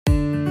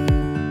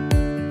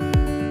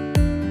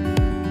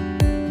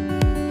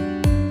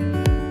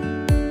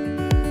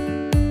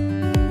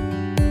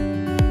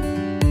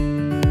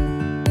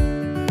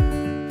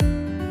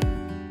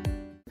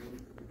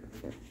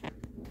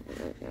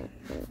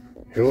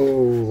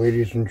Hello,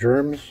 ladies and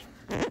germs.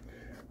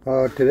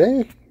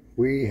 Today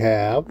we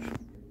have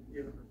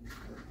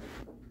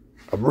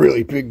a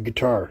really big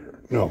guitar.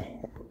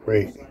 No,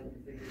 wait.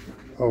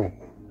 Oh,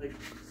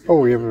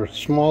 we have a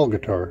small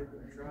guitar.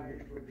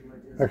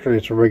 Actually,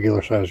 it's a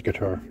regular sized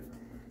guitar.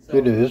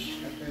 It is.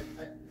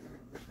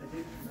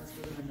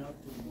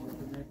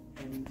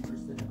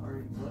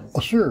 A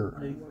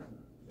Suhr.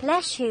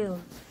 Bless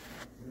you.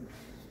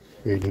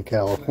 Made in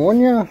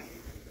California.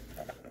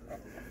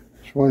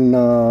 This one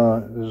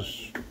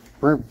is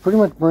pretty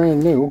much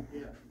brand new.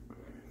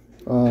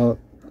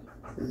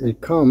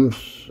 It comes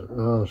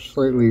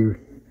slightly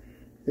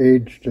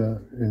aged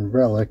and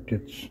relic.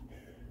 It's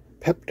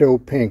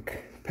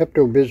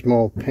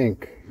Pepto-Bismol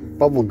Pink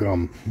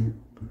bubblegum.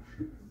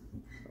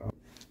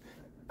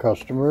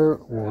 Customer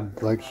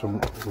would like some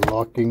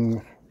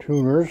locking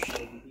tuners,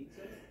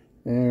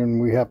 and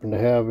we happen to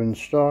have in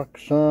stock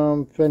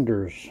some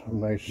fenders.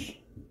 Nice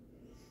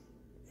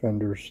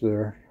fenders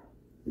there.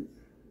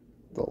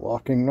 The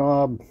locking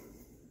knob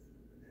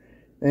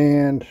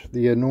and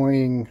the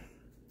annoying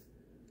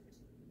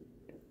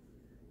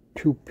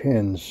 2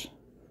 pins.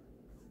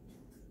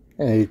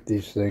 I hate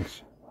these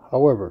things.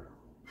 However,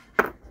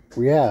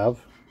 we have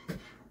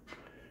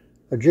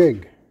a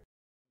jig.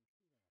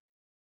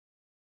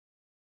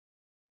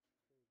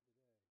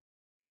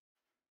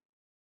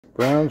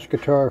 Brown's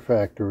Guitar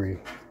Factory.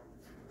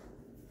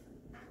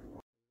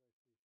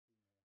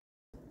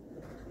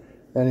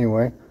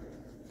 Anyway,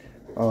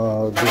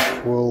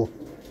 this will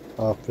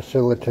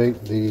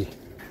facilitate the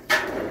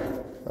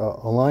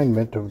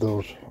alignment of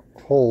those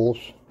holes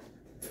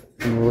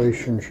in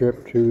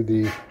relationship to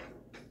the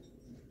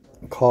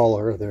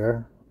collar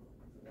there.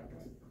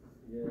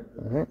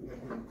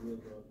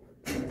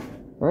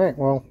 Alright,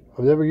 well,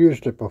 I've never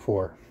used it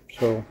before,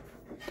 so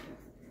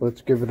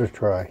let's give it a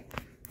try.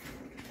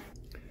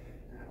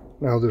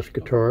 Now, this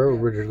guitar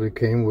originally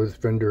came with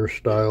Fender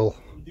style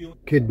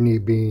kidney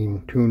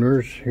bean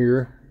tuners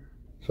here,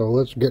 so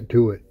let's get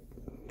to it.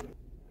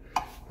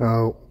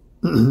 Now,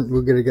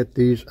 we're going to get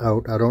these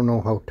out. I don't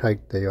know how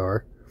tight they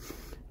are.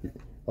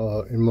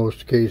 In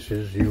most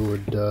cases, you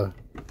would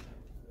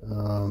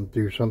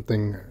do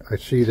something. I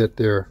see that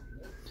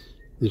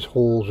these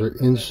holes are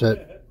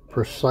inset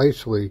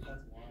precisely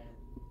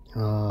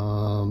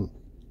for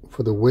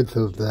the width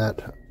of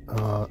that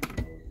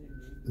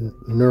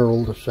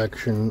knurled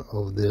section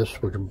of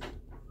this, which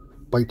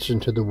bites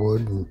into the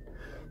wood and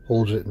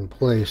holds it in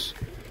place.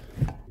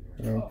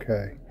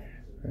 Okay,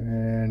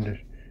 and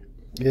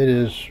it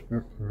is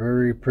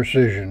very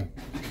precision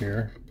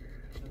here.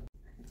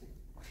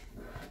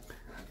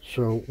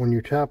 So when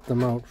you tap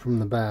them out from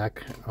the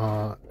back,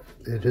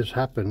 it has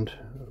happened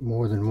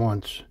more than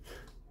once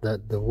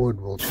that the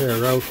wood will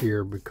tear out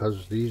here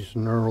because these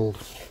knurled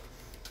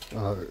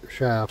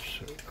shafts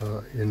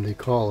in the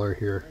collar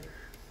here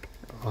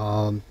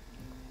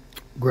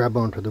grab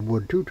onto the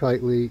wood too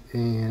tightly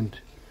and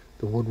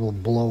the wood will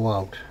blow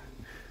out.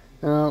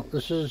 Now,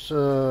 this is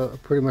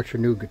pretty much a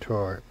new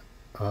guitar.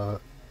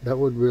 That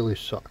would really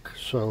suck.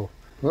 So,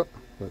 oh,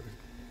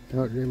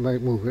 it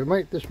might move.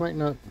 This might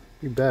not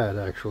be bad,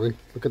 actually.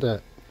 Look at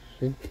that.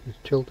 See, it's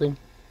tilting.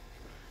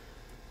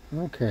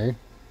 Okay.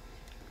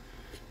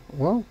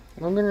 Well,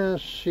 I'm gonna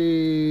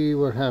see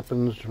what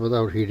happens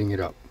without heating it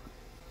up.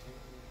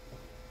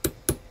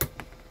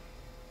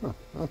 Oh,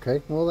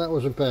 okay. Well, that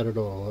wasn't bad at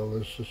all. I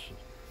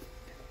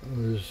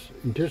was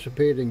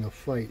anticipating a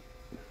fight.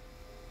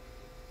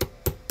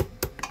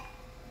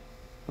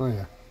 Oh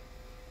yeah.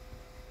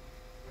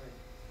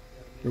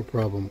 No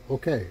problem.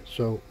 Okay,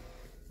 so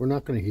we're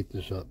not going to heat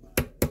this up.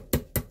 We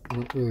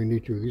don't really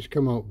need to. These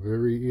come out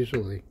very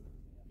easily.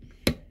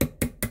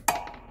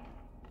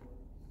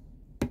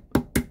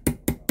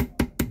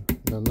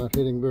 I'm not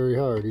hitting very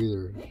hard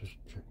either. It's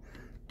just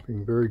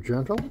being very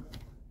gentle.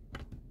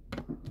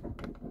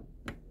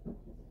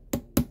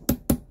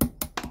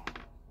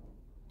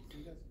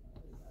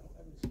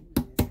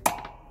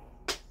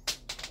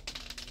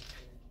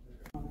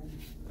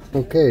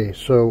 Okay,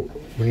 so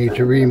we need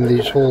to ream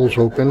these holes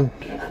open.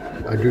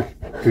 I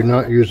do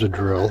not use a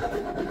drill.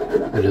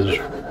 It is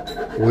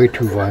way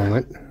too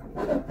violent.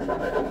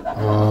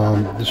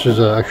 This is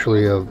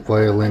actually a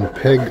violin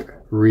peg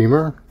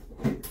reamer.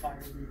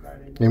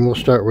 And we'll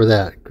start with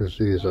that because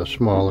these are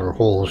smaller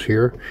holes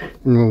here.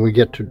 And when we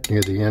get to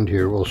near the end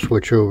here, we'll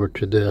switch over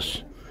to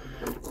this.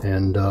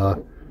 And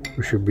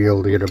we should be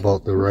able to get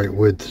about the right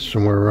width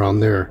somewhere around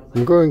there.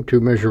 I'm going to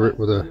measure it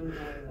with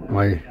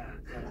my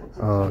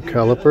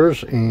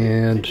calipers,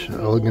 and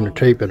I'm going to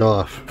tape it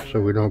off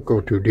so we don't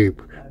go too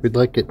deep. We'd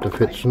like it to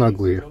fit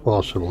snugly if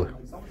possible.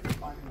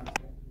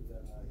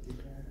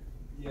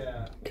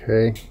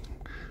 Okay,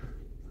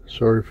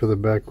 sorry for the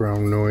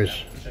background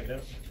noise.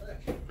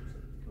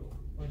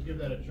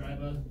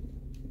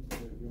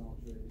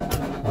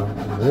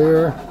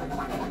 There.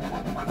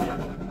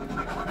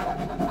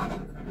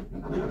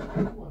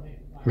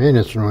 Man,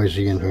 it's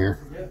noisy in here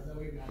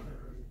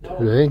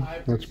today.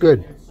 That's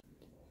good.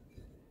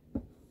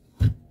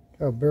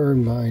 Now bear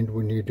in mind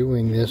when you're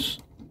doing this,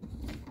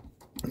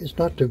 is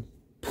not to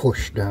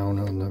push down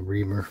on the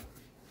reamer.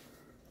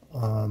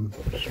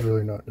 It's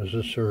really not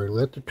necessary.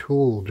 Let the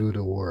tool do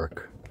the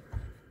work.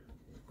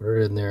 Put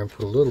it in there and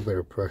put a little bit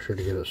of pressure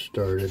to get it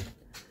started,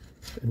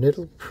 and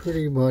it'll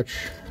pretty much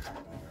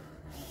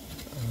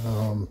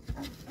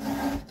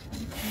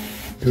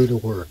do the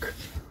work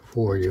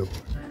for you.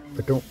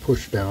 But don't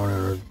push down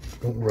or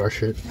don't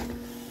rush it.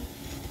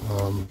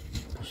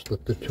 Just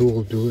let the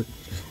tool do it.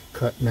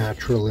 Cut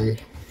naturally.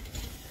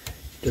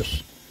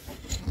 Just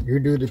you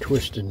do the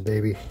twisting,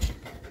 baby.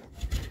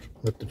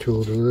 Let the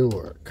tool do the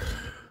work.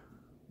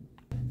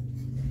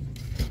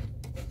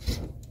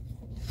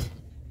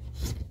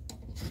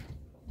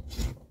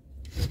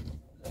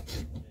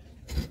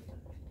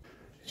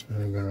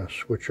 I'm going to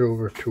switch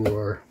over to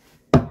our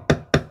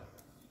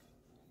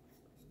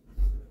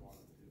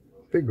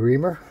big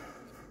reamer.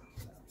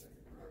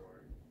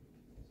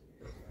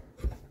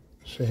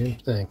 Same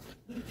thing.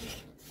 And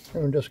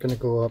I'm just going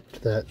to go up to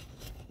that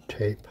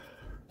tape.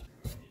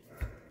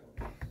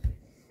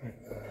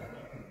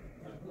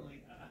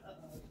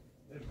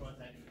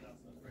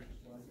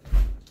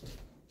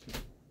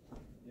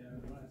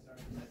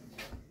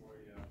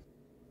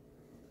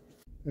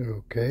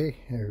 Okay,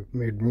 I've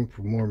made room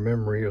for more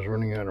memory. I was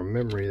running out of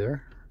memory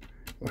there.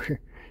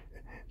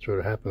 That's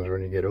what happens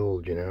when you get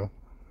old, you know.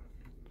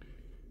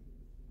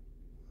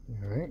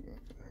 Alright,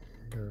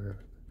 got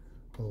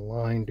a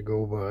line to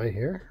go by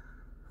here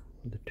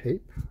with the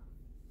tape.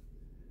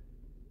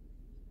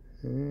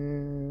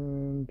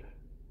 And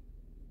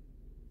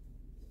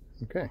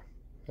okay,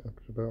 that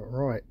looks about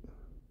right.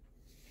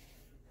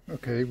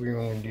 Okay, we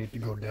only need to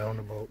go down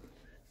about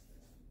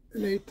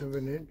 1/8 of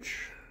an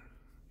inch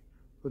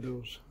for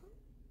those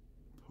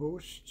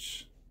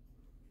posts.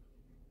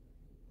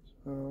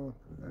 So,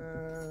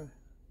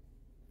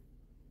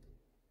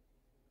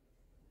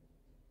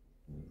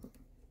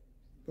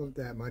 about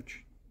that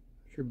much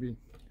should be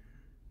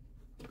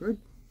good.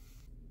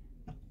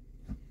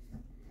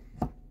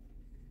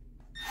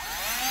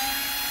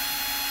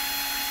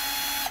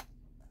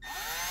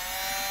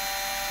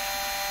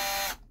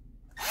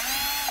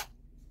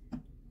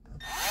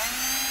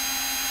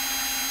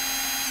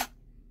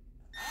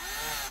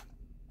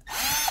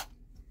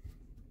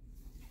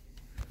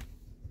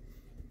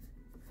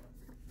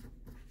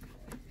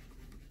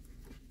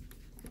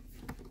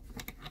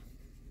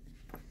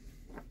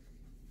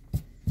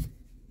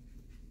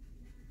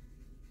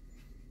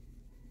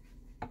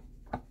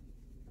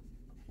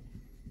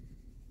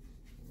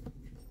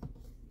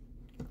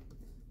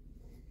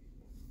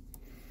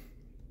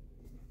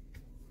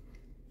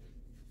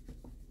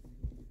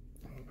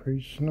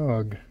 Pretty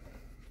snug.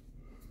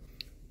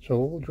 So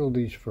we'll drill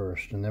these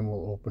first, and then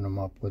we'll open them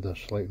up with a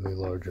slightly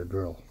larger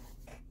drill.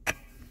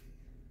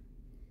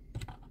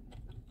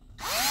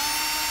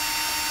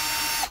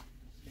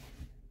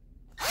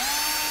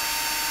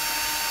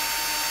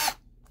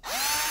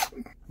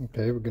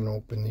 Okay, we're going to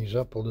open these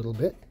up a little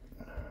bit.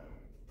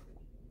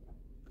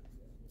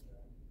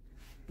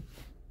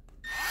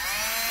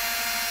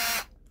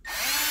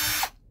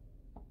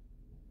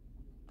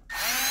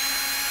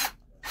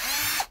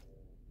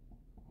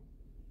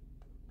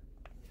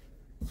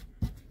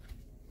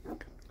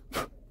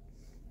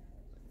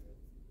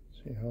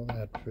 See how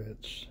that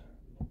fits.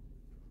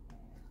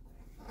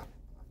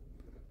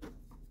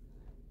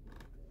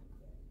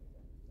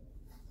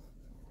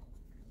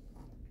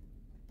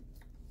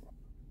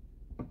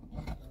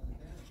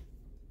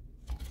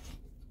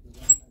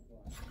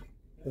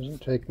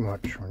 Doesn't take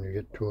much when you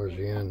get towards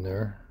the end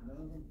there.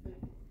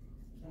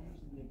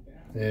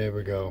 There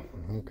we go.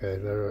 Okay,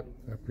 that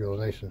feels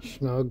nice and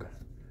snug,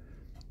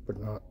 but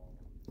not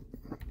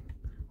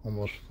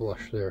almost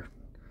flush there.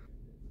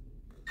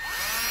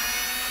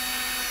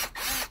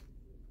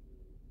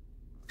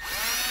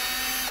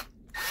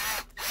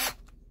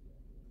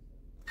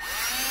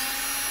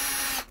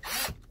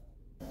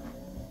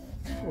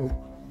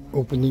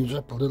 Open these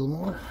up a little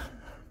more.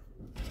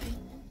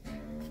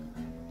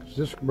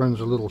 This runs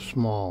a little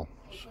small,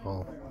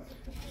 so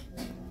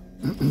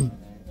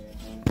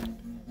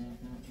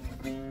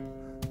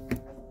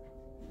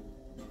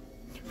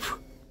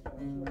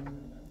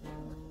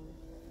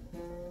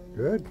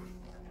good.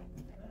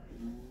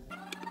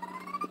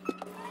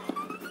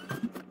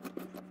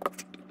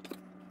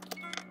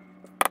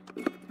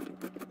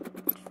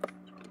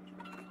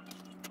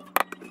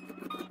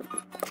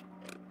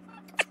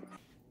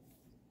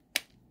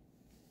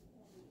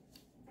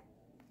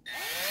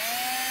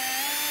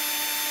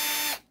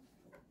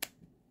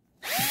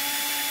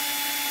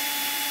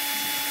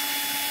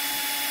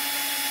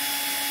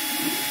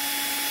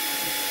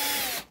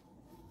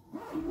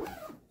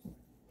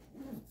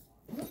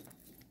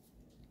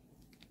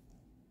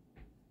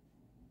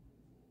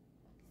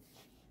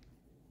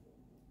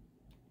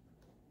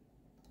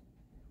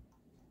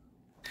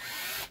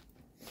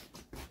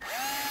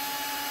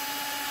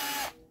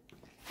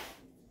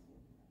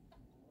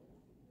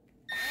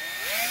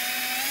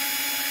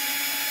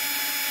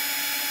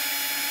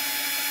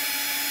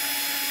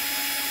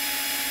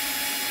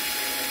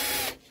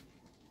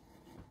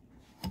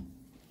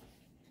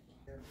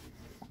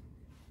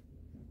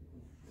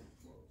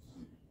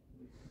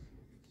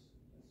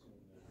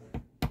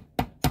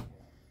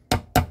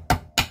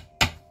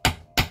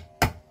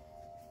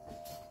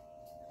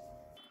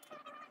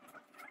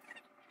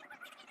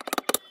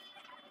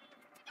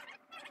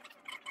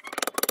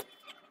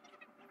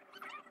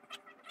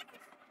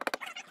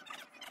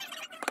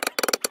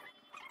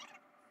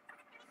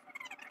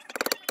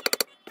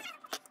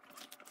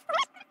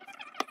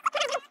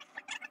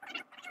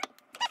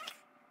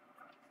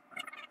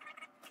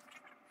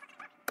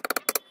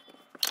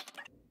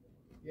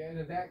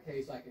 that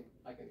case, I can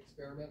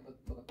experiment,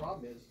 but the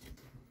problem is